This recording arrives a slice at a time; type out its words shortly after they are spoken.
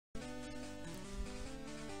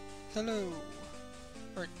Hello.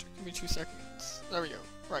 Right, give me 2 seconds. There we go.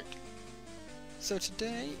 Right. So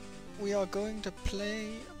today we are going to play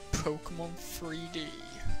Pokemon 3D.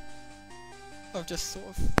 I've just sort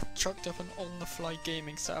of chucked up an on-the-fly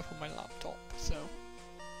gaming setup on my laptop, so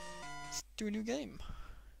let's do a new game.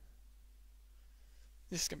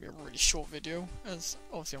 This is gonna be a really short video, as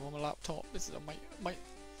obviously I'm on my laptop. This is my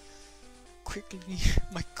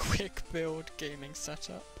quick build gaming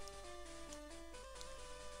setup.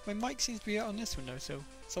 My mic seems to be out on this one though, so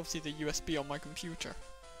it's obviously the USB on my computer.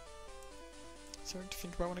 Something to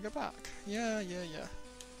think about when I go back. Yeah.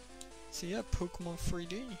 So yeah, Pokemon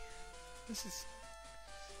 3D. This is...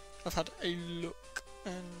 I've had a look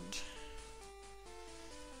and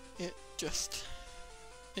it just...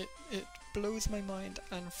 It blows my mind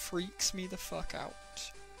and freaks me the fuck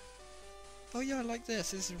out. Oh yeah, I like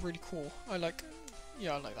this. This is really cool. I like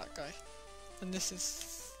that guy. And this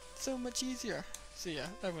is so much easier. So yeah,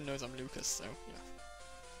 everyone knows I'm Lucas, so yeah.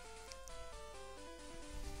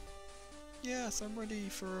 Yes, I'm ready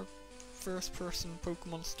for a first-person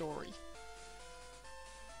Pokemon story.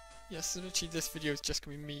 Yes, so literally this video is just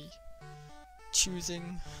gonna be me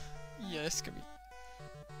choosing... Yeah, it's gonna be...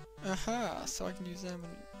 Aha, so I can use them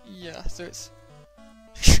and... Yeah, so it's...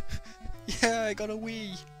 Yeah, I got a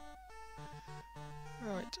Wii!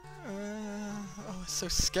 Right, oh, it's so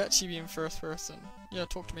sketchy being first person. Yeah,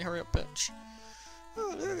 talk to me, hurry up, bitch.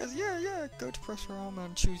 Oh, Lucas, yeah, go to press for armor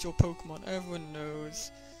and choose your Pokemon. Everyone knows.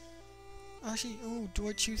 Actually, oh, do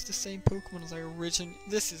I choose the same Pokemon as I originally...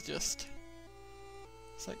 This is just...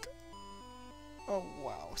 It's like... Oh,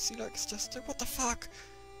 wow. See, like, it's just... What the fuck?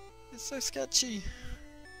 It's so sketchy.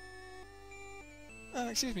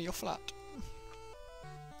 Excuse me, you're flat.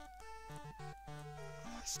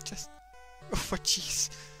 Oh, it's just... Oh, jeez.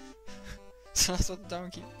 So that's what the down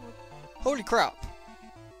key... Holy crap!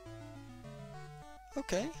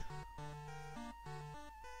 Okay.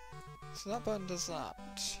 So that button does that.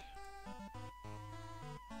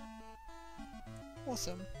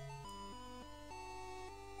 Awesome.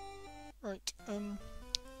 Right,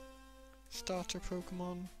 starter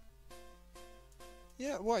Pokemon.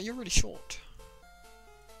 Yeah, wow, you're really short.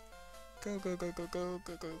 Go,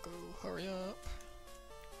 hurry up.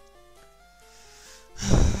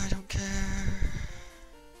 I don't care.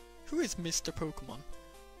 Who is Mr. Pokemon?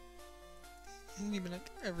 Isn't even like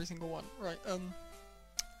every single one. Right,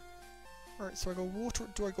 Alright, so I go water.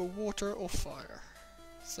 Do I go water or fire?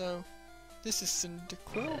 So, this is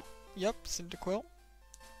Cyndaquil. Yep, Cyndaquil.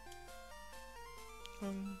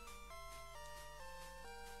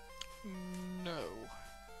 No.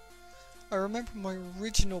 I remember my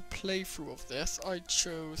original playthrough of this, I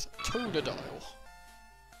chose Totodile.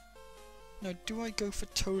 Now, do I go for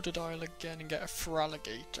Totodile again and get a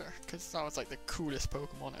Feraligatr? Because that was like the coolest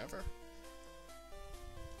Pokemon ever.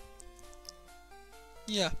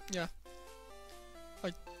 Yeah.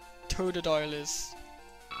 Totodile is...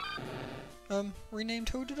 rename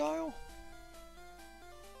Totodile?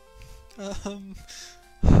 I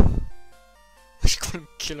should call him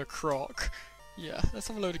Killer Croc. Yeah, let's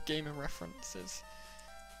have a load of gaming references.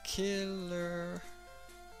 Killer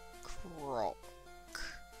Croc.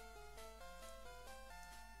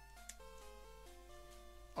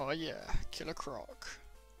 Oh yeah, Killer Croc.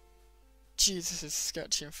 Jeez, this is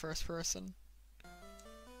sketchy in first person.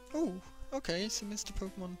 Oh, okay, so Mr.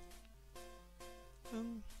 Pokemon.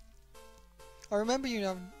 I remember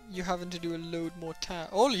you having to do a load more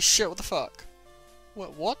Holy shit, what the fuck?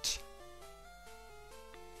 What?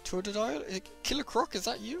 Totodile? Killer Croc, is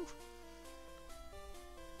that you?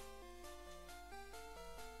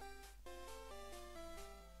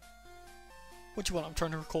 What do you want? I'm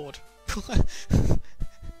trying to record.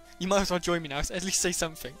 You might as well join me now, so at least say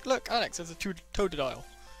something. Look, Alex, there's a Totodile.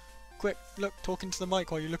 Quick, look, talking to the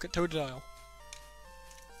mic while you look at Totodile.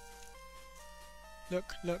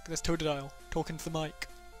 Look, there's Totodile, talking to the mic.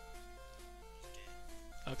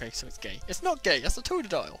 Okay, so it's gay. It's not gay, that's a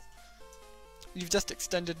Totodile! You've just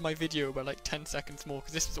extended my video by like 10 seconds more,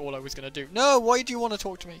 because this is all I was going to do. No, why do you want to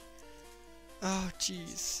talk to me? Oh,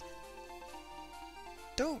 jeez.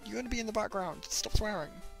 Don't, you're going to be in the background. Stop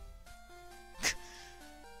swearing.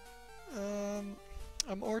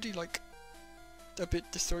 I'm already like a bit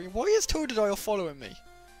disoriented. Why is Totodile following me?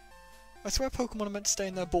 I swear Pokemon are meant to stay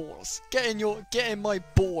in their balls. Get in my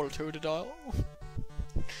ball, Totodile.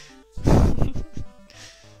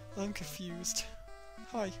 I'm confused.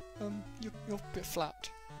 Hi, you're a bit flat.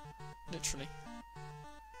 Literally.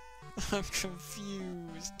 I'm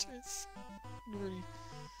confused. It's really...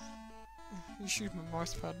 You shoot my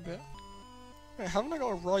mouse pad a bit. Wait, haven't I got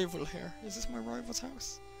a rival here? Is this my rival's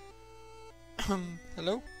house?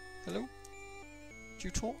 Hello? Hello? Do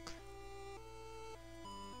you talk?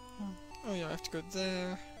 Oh yeah, I have to go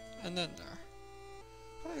there, and then there.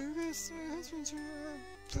 Hi, guys, my husband's here.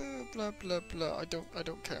 Blah blah blah. I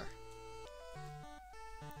don't care.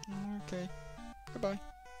 Okay. Goodbye.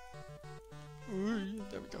 Ooh,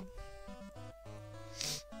 there we go.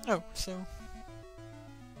 Oh, so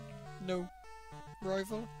no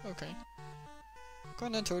rival? Okay. Go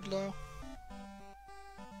on then, Toadler.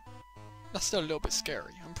 That's still a little bit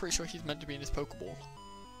scary. I'm pretty sure he's meant to be in his Pokeball.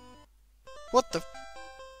 What the?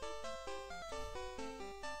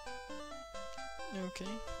 Okay.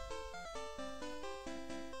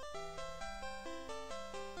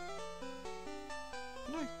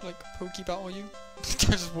 Can I, like, Pokebattle you? I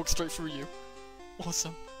just walk straight through you.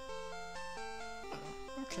 Awesome.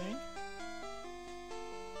 Okay.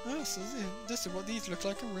 Oh, so this is what these look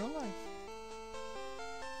like in real life.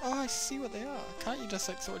 Oh, I see what they are. Can't you just,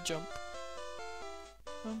 like, sort of jump?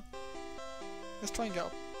 Let's try and get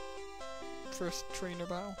up. First trainer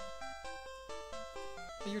battle.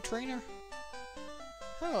 Are you a trainer?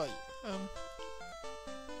 How are you?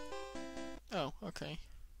 Oh, okay.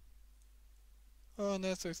 Oh, and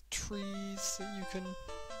there's those trees that you can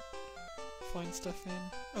find stuff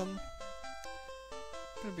in. I'm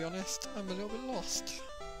gonna be honest, I'm a little bit lost.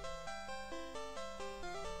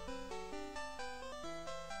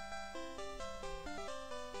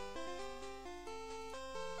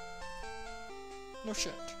 No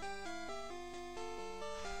shit.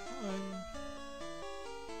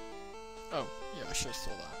 Oh, yeah, I should have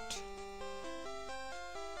saw that.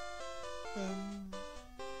 I'm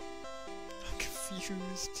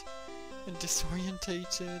confused and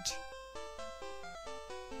disorientated.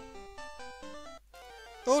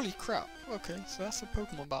 Holy crap! Okay, so that's a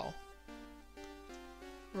Pokemon battle.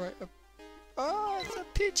 Right, oh, it's a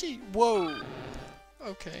Pidgey! Whoa!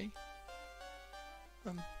 Okay.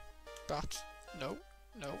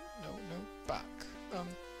 No, back.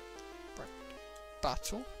 Right.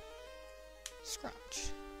 Battle.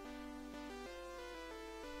 Scratch.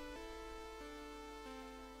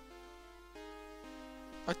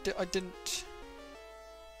 I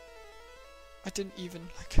didn't even,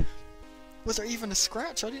 like... Was there even a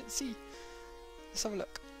scratch? I didn't see. Let's have a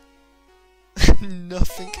look.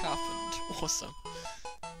 Nothing happened. Awesome.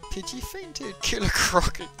 Pidgey fainted. Killer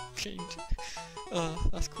Croc fainted.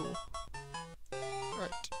 That's cool.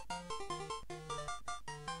 Right.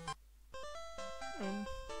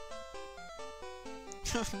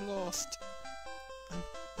 I'm lost.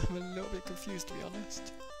 I'm a little bit confused, to be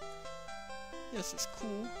honest. Yes, it's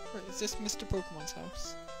cool. Right, is this Mr. Pokemon's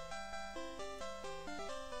house?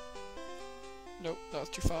 Nope, that was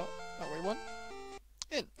too far. That way one.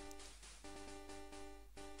 In.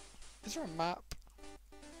 Is there a map?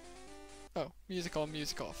 Oh, music on,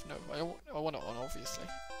 music off. No, I want it on, obviously.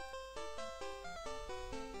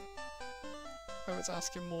 I was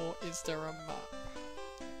asking more, is there a map?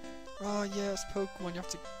 Oh yeah, it's Pokemon, you have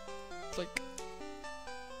to, like...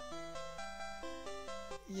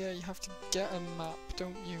 Yeah, you have to get a map,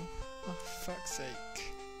 don't you? Oh, fuck's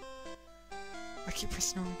sake. I keep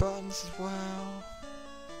pressing the wrong buttons as well.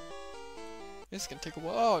 This is gonna take a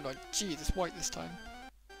while. Oh no, jeez, it's white this time.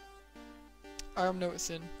 I am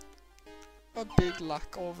noticing a big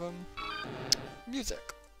lack of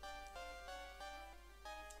music.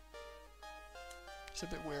 It's a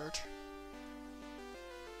bit weird.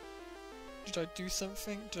 Did I do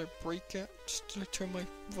something? Did I break it? Did I turn my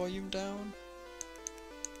volume down?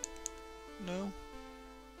 No.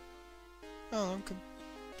 Oh,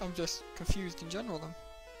 I'm just confused in general then.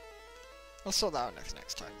 I'll sort that out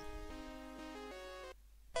next time.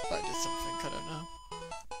 If I did something, I don't know.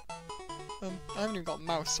 I haven't even got a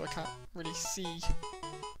mouse, so I can't really see.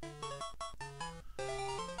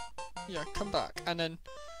 Yeah, come back, and then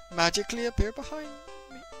magically appear behind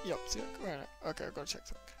me. Yep, see, right, okay, I've got to check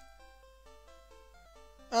something.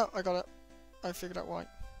 Oh, I got it. I figured out why.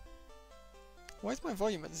 Why is my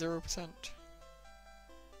volume at 0%?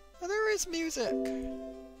 Oh, there is music!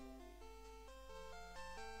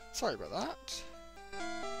 Sorry about that.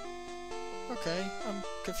 Okay, I'm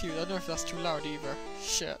confused. I don't know if that's too loud either.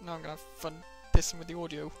 Shit, now I'm gonna have fun pissing with the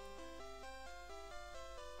audio.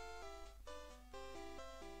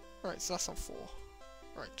 Right, so that's on 4.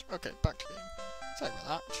 Right, okay, back to game. Sorry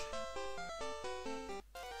about that.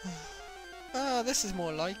 Ah, this is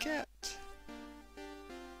more like it.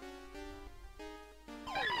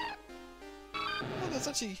 Oh, there's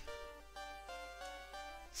actually...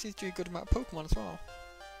 seems to be a good amount of Pokemon as well.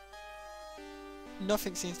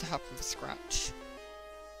 Nothing seems to happen for Scratch.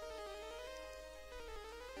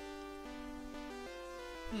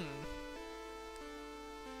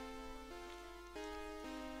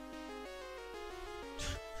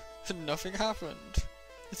 Nothing happened.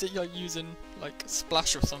 Is it like using like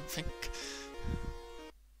splash or something?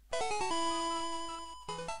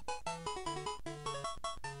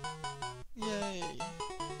 Yay!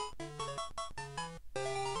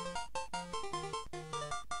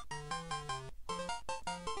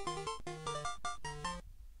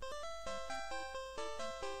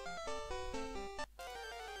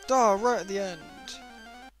 Ah, right at the end.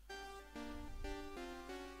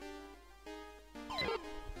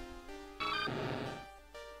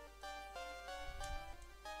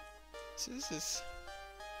 So this is...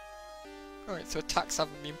 Alright, so attacks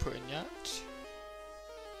haven't been put in yet.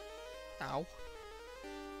 Ow.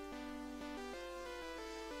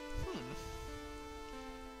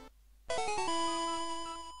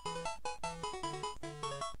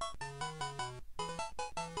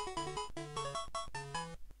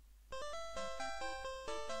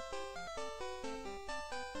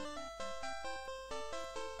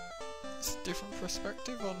 It's a different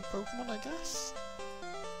perspective on Pokemon, I guess.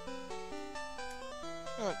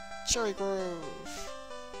 Alright, Cherry Grove.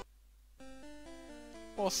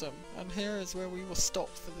 Awesome, and here is where we will stop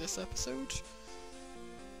for this episode.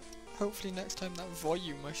 Hopefully next time that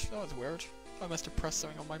volume, that was weird. I must have pressed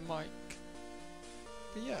something on my mic.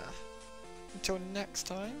 But yeah, until next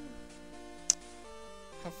time,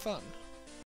 have fun.